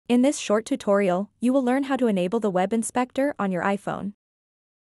In this short tutorial, you will learn how to enable the Web Inspector on your iPhone.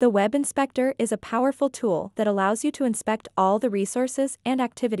 The Web Inspector is a powerful tool that allows you to inspect all the resources and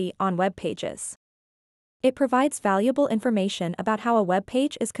activity on web pages. It provides valuable information about how a web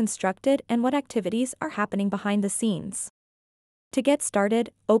page is constructed and what activities are happening behind the scenes. To get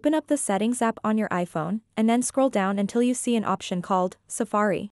started, open up the Settings app on your iPhone and then scroll down until you see an option called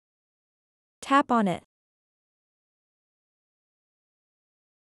Safari. Tap on it.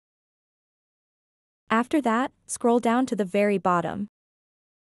 After that, scroll down to the very bottom.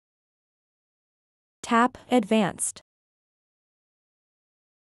 Tap Advanced.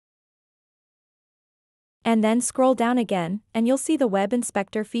 And then scroll down again, and you'll see the Web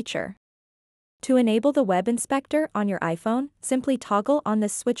Inspector feature. To enable the Web Inspector on your iPhone, simply toggle on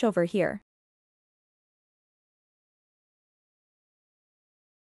this switch over here.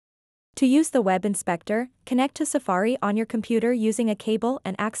 To use the Web Inspector, connect to Safari on your computer using a cable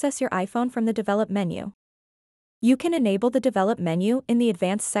and access your iPhone from the Develop menu. You can enable the Develop menu in the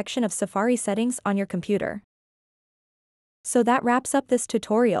Advanced section of Safari settings on your computer. So that wraps up this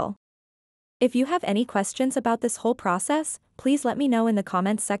tutorial. If you have any questions about this whole process, please let me know in the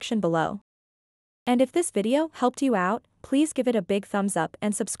comments section below. And if this video helped you out, please give it a big thumbs up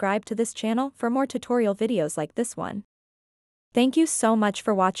and subscribe to this channel for more tutorial videos like this one. Thank you so much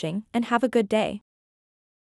for watching and have a good day.